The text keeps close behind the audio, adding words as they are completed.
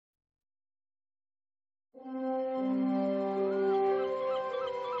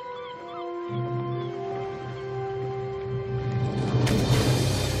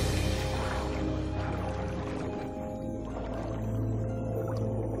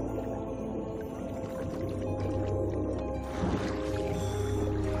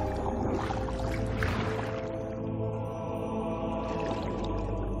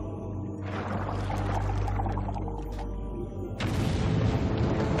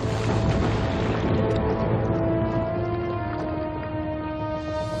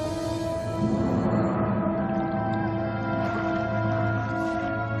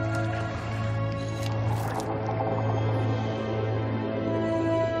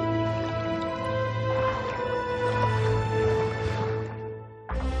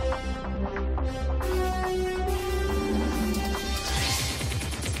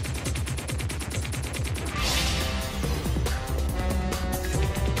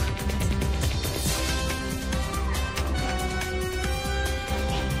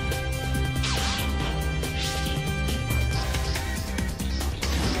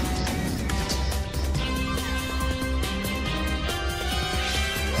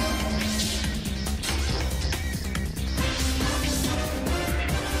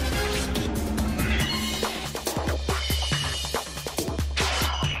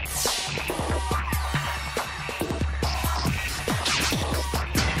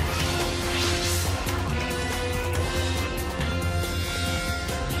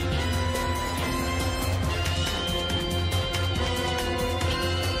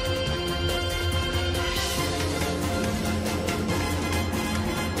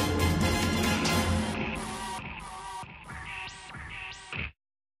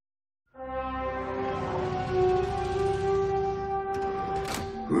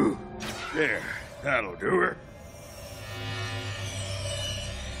There, that'll do her.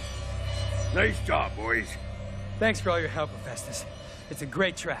 Nice job, boys. Thanks for all your help, Hephaestus. It's a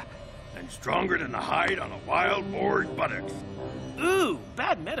great trap. And stronger than the hide on a wild boar's buttocks. Ooh,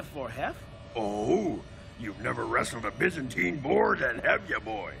 bad metaphor, Hef. Oh, you've never wrestled a Byzantine boar then, have you,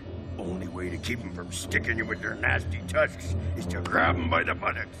 boy? Only way to keep them from sticking you with their nasty tusks is to grab them by the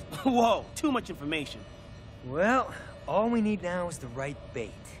buttocks. Whoa, too much information. Well, all we need now is the right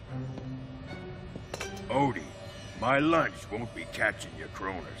bait. Odie, my lunch won't be catching you,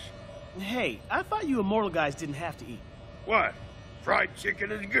 Cronus. Hey, I thought you immortal guys didn't have to eat. What? Fried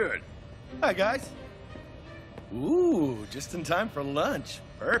chicken is good. Hi, guys. Ooh, just in time for lunch.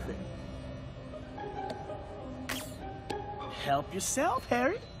 Perfect. Help yourself,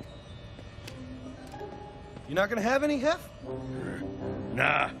 Harry. You're not gonna have any, Hef?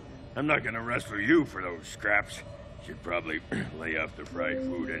 Nah, I'm not gonna wrestle you for those scraps. Should probably lay off the fried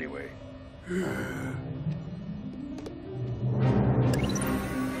food anyway.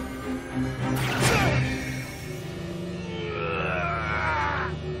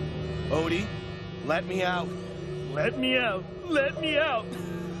 Odie, let me out. Let me out. Let me out.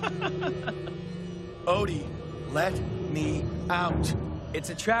 Odie, let me out. It's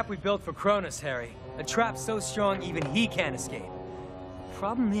a trap we built for Cronus, Harry. A trap so strong even he can't escape.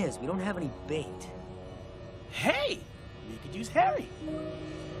 Problem is, we don't have any bait. Hey, we could use Harry.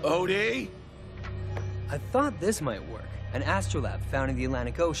 Odie? I thought this might work. An astrolabe found in the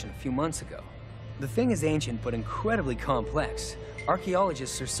Atlantic Ocean a few months ago. The thing is ancient, but incredibly complex.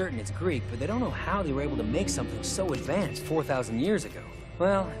 Archaeologists are certain it's Greek, but they don't know how they were able to make something so advanced 4,000 years ago.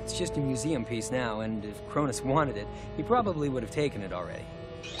 Well, it's just a museum piece now, and if Cronus wanted it, he probably would have taken it already.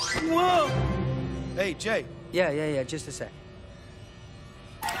 Whoa! Hey, Jay. Yeah, just a sec.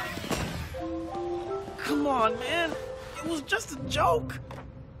 Come on, man. It was just a joke.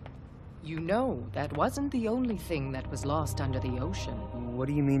 You know, that wasn't the only thing that was lost under the ocean. What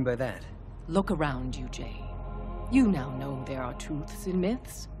do you mean by that? Look around you, Jay. You now know there are truths in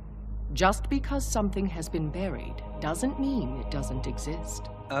myths. Just because something has been buried doesn't mean it doesn't exist.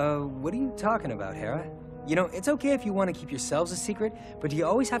 What are you talking about, Hera? You know, it's okay if you want to keep yourselves a secret, but do you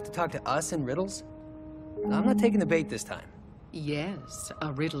always have to talk to us in riddles? I'm not taking the bait this time. Yes,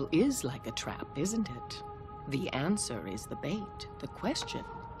 a riddle is like a trap, isn't it? The answer is the bait. The question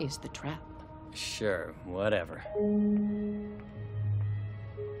is the trap. Sure, whatever.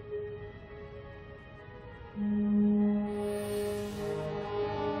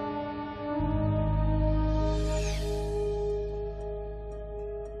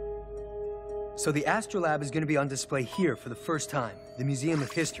 So the astrolabe is going to be on display here for the first time, the Museum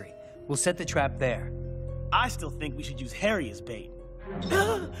of History. We'll set the trap there. I still think we should use Harry as bait.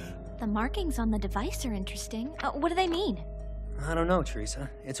 The markings on the device are interesting. What do they mean? I don't know, Teresa.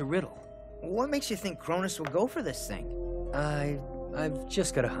 It's a riddle. What makes you think Cronus will go for this thing? I've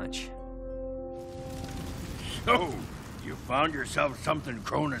just got a hunch. So, you found yourself something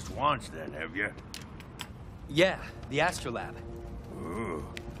Cronus wants then, have you? Yeah, the astrolabe. Ooh,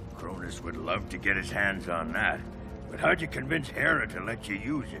 Cronus would love to get his hands on that. But how'd you convince Hera to let you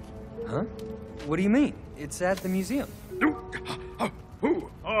use it? Huh? What do you mean? It's at the museum.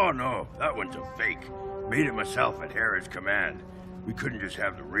 Oh no, that one's a fake. Made it myself at Hera's command. We couldn't just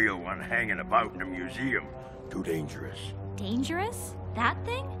have the real one hanging about in a museum. Too dangerous. Dangerous? That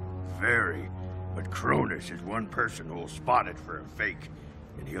thing? Very. But Cronus is one person who'll spot it for a fake,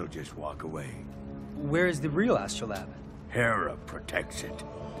 and he'll just walk away. Where is the real astrolabe? Hera protects it.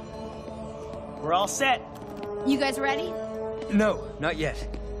 We're all set. You guys ready? No, not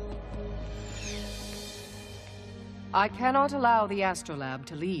yet. I cannot allow the astrolabe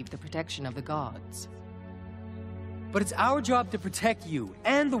to leave the protection of the gods. But it's our job to protect you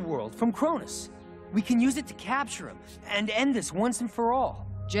and the world from Cronus. We can use it to capture him and end this once and for all.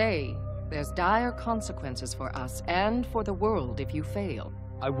 Jay, there's dire consequences for us and for the world if you fail.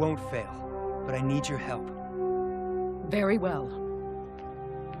 I won't fail, but I need your help. Very well.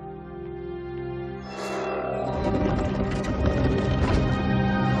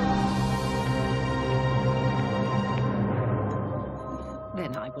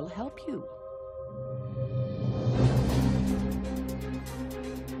 Then I will help you.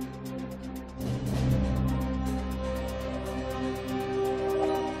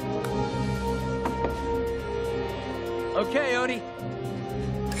 Okay, Odie.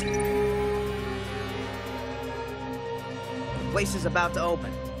 The place is about to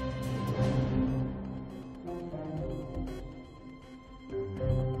open.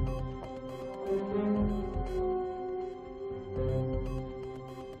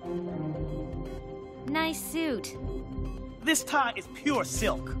 Nice suit. This tie is pure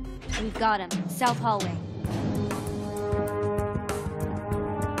silk. We've got him. South hallway.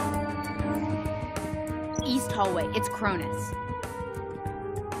 East hallway. It's Cronus.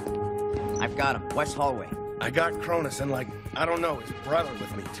 I've got him. West hallway. I got Cronus and, like, I don't know, his brother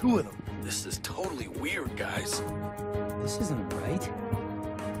with me. Two of them. This is totally weird, guys. This isn't right.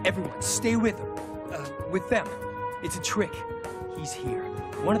 Everyone, stay with him. With them. It's a trick. He's here.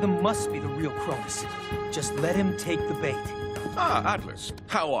 One of them must be the real Cronus. Just let him take the bait. Ah, Atlas,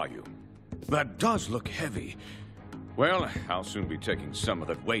 how are you? That does look heavy. Well, I'll soon be taking some of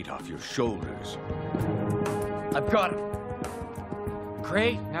that weight off your shoulders. I've got him.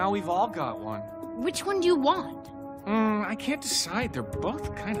 Great, now we've all got one. Which one do you want? I can't decide. They're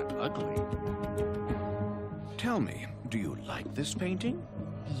both kind of ugly. Tell me, do you like this painting?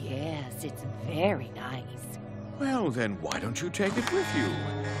 Yes, it's very nice. Well, then why don't you take it with you?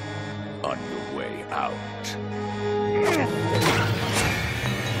 On your way out.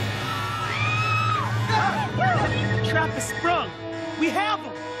 Trap is sprung. We have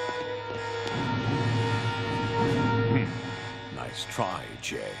him. Nice try,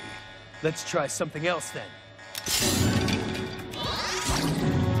 Jay. Let's try something else then.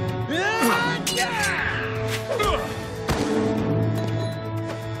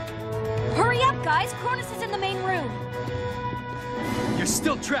 Hurry up, guys. Cronus is in the main room. You're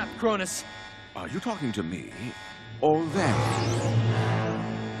still trapped, Cronus. Are you talking to me or them?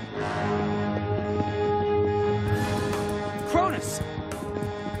 Cronus!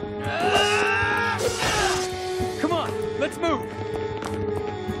 Come on, let's move.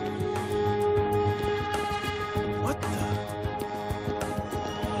 What the?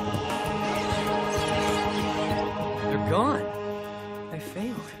 They're gone. I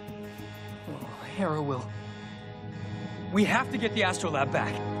failed. Oh, Hera will. We have to get the astrolab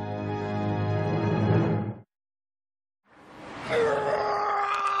back.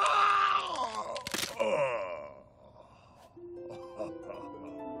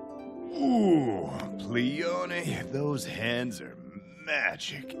 Ooh, Cleone, those hands are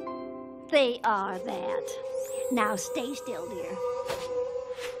magic. They are that. Now stay still, dear.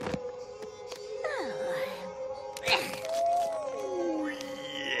 Oh,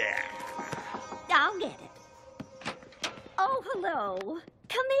 yeah. I'll get it. Oh, hello.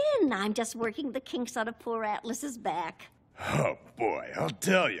 Come in. I'm just working the kinks out of poor Atlas's back. Oh, boy, I'll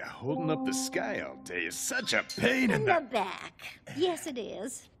tell you, holding up the sky all day is such a pain in The back. Yes, it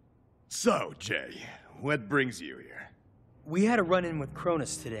is. So, Jay, what brings you here? We had a run-in with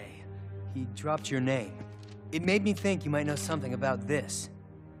Cronus today. He dropped your name. It made me think you might know something about this.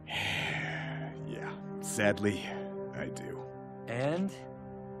 Yeah, sadly, I do. And?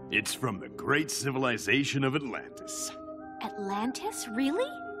 It's from the great civilization of Atlantis. Atlantis?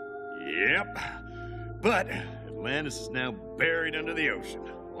 Really? Yep. But Atlantis is now buried under the ocean,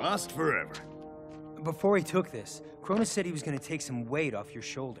 lost forever. Before he took this, Cronus said he was going to take some weight off your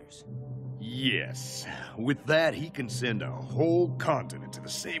shoulders. Yes. With that, he can send a whole continent to the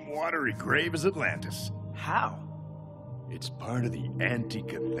same watery grave as Atlantis. How? It's part of the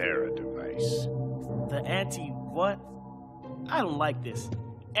Antikythera Device. The anti-what? I don't like this.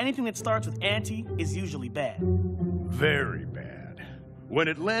 Anything that starts with anti is usually bad. Very bad. When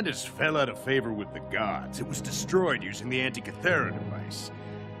Atlantis fell out of favor with the gods, it was destroyed using the Antikythera Device.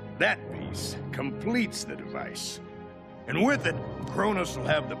 That piece completes the device. And with it, Cronus will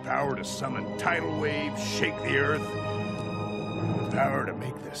have the power to summon tidal waves, shake the earth, and the power to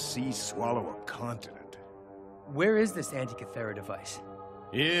make the sea swallow a continent. Where is this Antikythera device?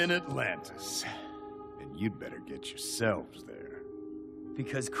 In Atlantis. And you'd better get yourselves there.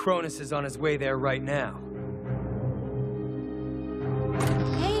 Because Cronus is on his way there right now.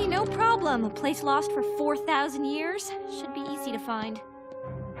 Hey, no problem. A place lost for 4,000 years. Should be easy to find.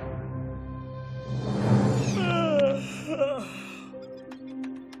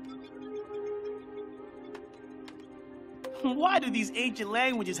 Why do these ancient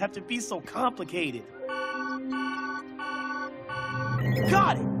languages have to be so complicated?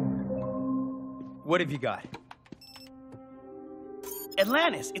 Got it! What have you got?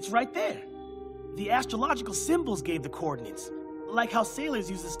 Atlantis, it's right there. The astrological symbols gave the coordinates, like how sailors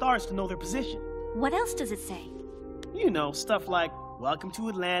use the stars to know their position. What else does it say? You know, stuff like, welcome to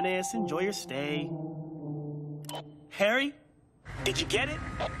Atlantis, enjoy your stay. Harry, did you get it?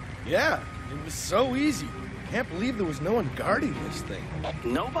 Yeah, it was so easy. Can't believe there was no one guarding this thing.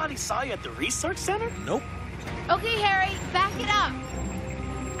 Nobody saw you at the research center? Nope. Okay, Harry, back it up.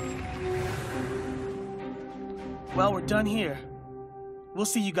 Well, we're done here. We'll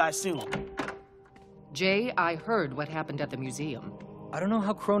see you guys soon. Jay, I heard what happened at the museum. I don't know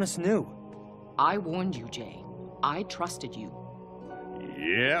how Cronus knew. I warned you, Jay. I trusted you.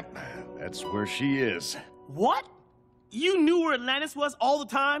 Yep, that's where she is. What? You knew where Atlantis was all the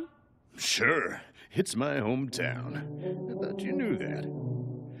time? Sure, it's my hometown. I thought you knew that.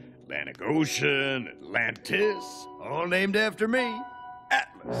 Atlantic Ocean, Atlantis, all named after me.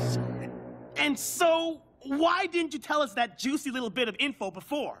 Atlas. And so, why didn't you tell us that juicy little bit of info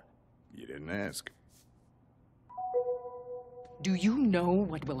before? You didn't ask. Do you know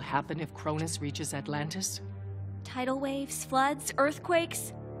what will happen if Cronus reaches Atlantis? Tidal waves, floods,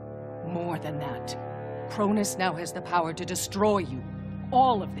 earthquakes. More than that. Cronus now has the power to destroy you.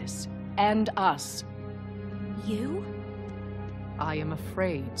 All of this. And us. You? I am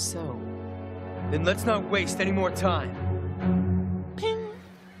afraid so. Then let's not waste any more time. Ping.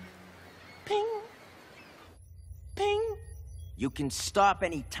 Ping. Ping. You can stop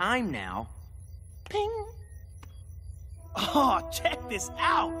any time now. Ping. Oh, check this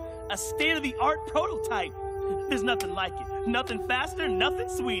out! A state-of-the-art prototype. There's nothing like it. Nothing faster, nothing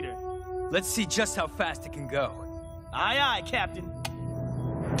sweeter. Let's see just how fast it can go. Aye, aye, Captain.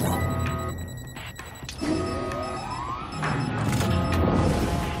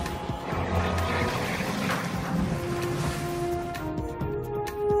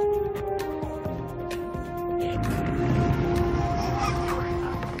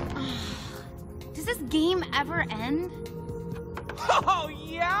 Does this game ever end? Oh,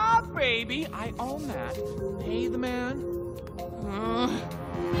 yeah, baby. I own that. Pay the man.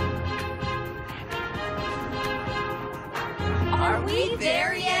 Are we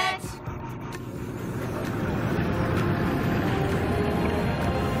there yet?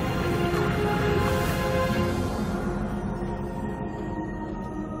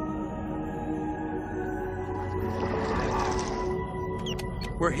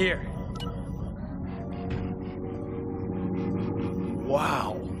 We're here.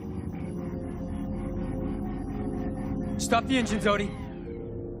 Wow. Stop the engines, Odie.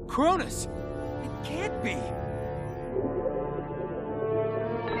 Cronus! It can't be.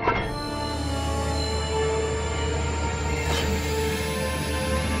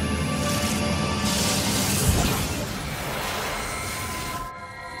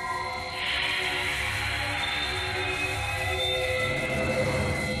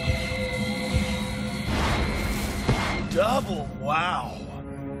 Double wow.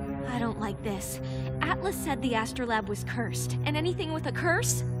 I don't like this. Atlas said the astrolab was cursed, and anything with a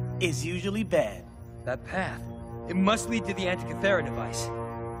curse? Is usually bad. That path. It must lead to the Antikythera Device.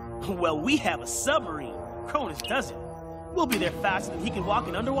 Well, we have a submarine. Cronus doesn't. We'll be there faster than he can walk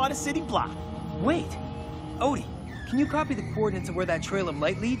an underwater city block. Wait. Odie, can you copy the coordinates of where that trail of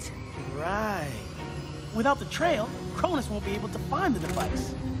light leads? Right. Without the trail, Cronus won't be able to find the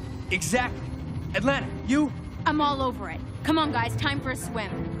device. Exactly. Atlanta, you? I'm all over it. Come on, guys, time for a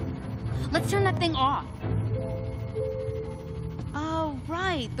swim. Let's turn that thing off. Oh,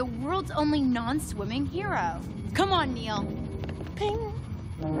 right, the world's only non-swimming hero. Come on, Neil. Ping.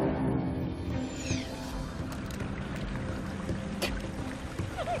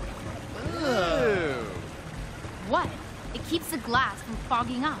 What? It keeps the glass from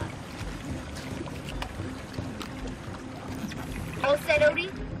fogging up. All set,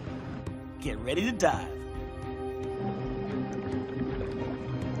 Odie? Get ready to dive.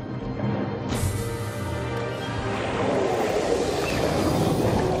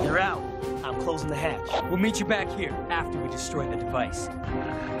 You're out. I'm closing the hatch. We'll meet you back here after we destroy the device.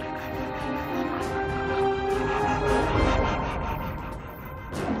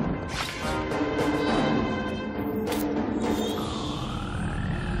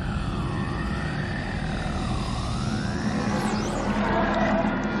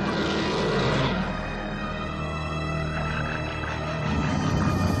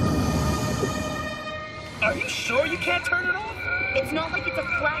 Are you sure you can't turn it off? It's not like it's a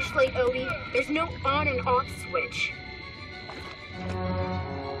flashlight, Odie. There's no on and off switch.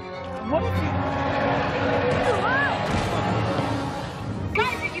 What if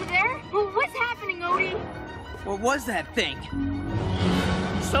Guys, are you there? What's happening, Odie? What was that thing?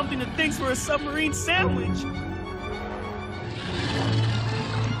 something that thinks we're a submarine sandwich?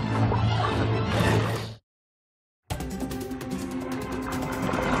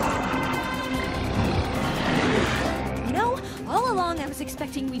 All along I was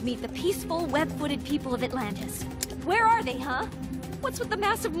expecting we'd meet the peaceful, web-footed people of Atlantis. Where are they, huh? What's with the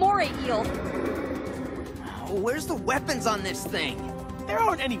massive moray eel? Where's the weapons on this thing? There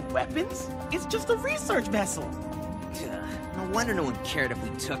aren't any weapons. It's just a research vessel. No wonder no one cared if we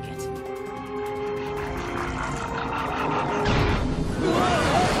took it.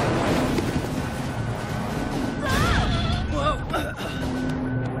 Whoa!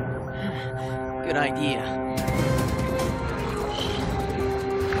 Good idea.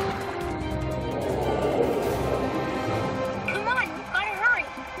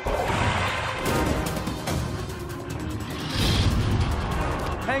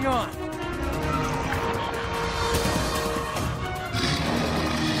 hang on.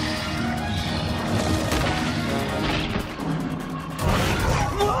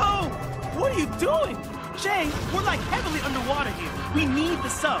 Whoa! What are you doing? Jay, we're like heavily underwater here. We need the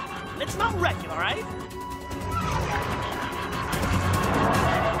sub. Let's not wreck it, all right?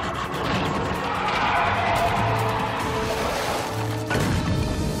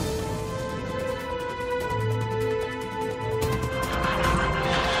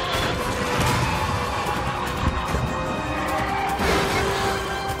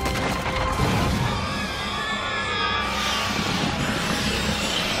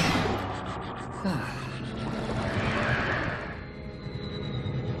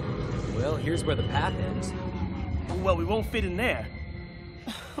 Well, here's where the path ends. Well, we won't fit in there.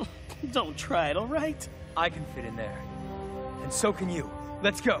 Don't try it, all right? I can fit in there. And so can you.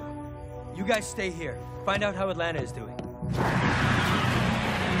 Let's go. You guys stay here. Find out how Atlanta is doing.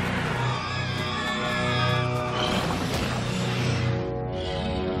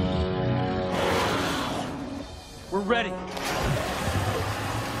 We're ready.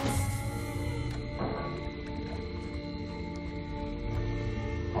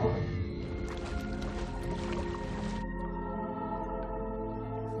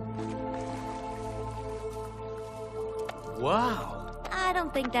 Wow. I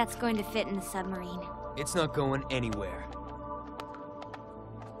don't think that's going to fit in the submarine. It's not going anywhere.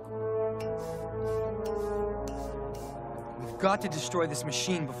 We've got to destroy this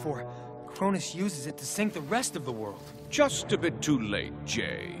machine before Cronus uses it to sink the rest of the world. Just a bit too late,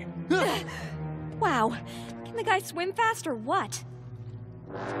 Jay. Wow. Can the guy swim fast or what?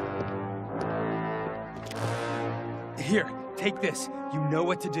 Here, take this. You know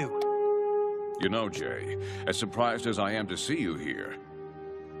what to do. You know, Jay, as surprised as I am to see you here,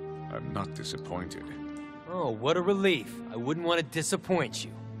 I'm not disappointed. Oh, what a relief. I wouldn't want to disappoint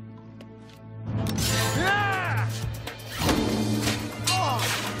you.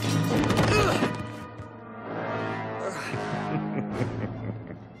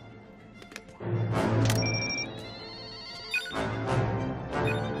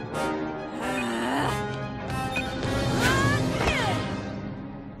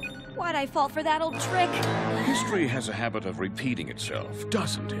 Why'd I fall for that old trick? History has a habit of repeating itself,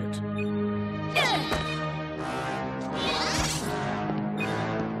 doesn't it?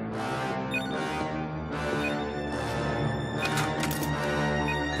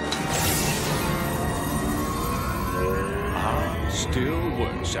 Still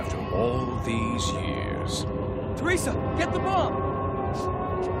works after all these years. Teresa, get the bomb!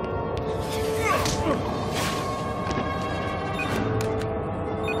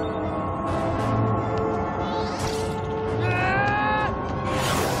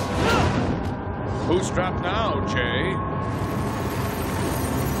 Who's strapped now, Jay?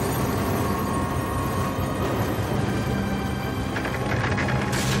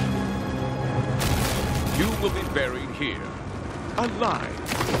 You will be buried here, alive.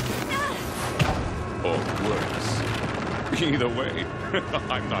 Or worse. Either way,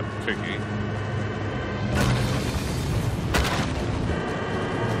 I'm not picky.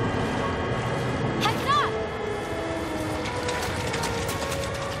 Heads up!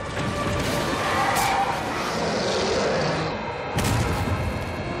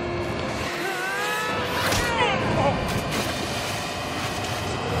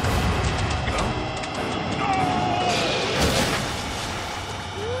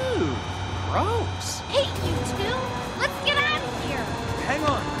 Gross! Hey, you two! Let's get out of here! Hang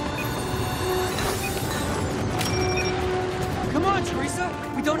on! Come on, Teresa!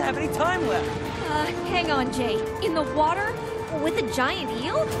 We don't have any time left! Hang on, Jay. In the water? With a giant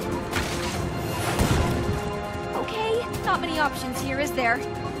eel? Okay, not many options here, is there?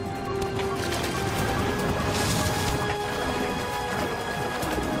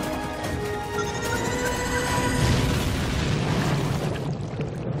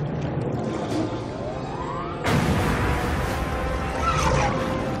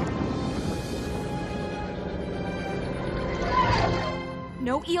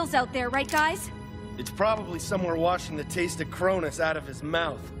 No eels out there, right, guys? It's probably somewhere washing the taste of Cronus out of his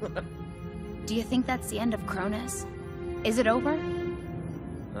mouth. Do you think that's the end of Cronus? Is it over?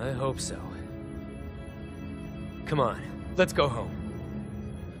 I hope so. Come on, let's go home.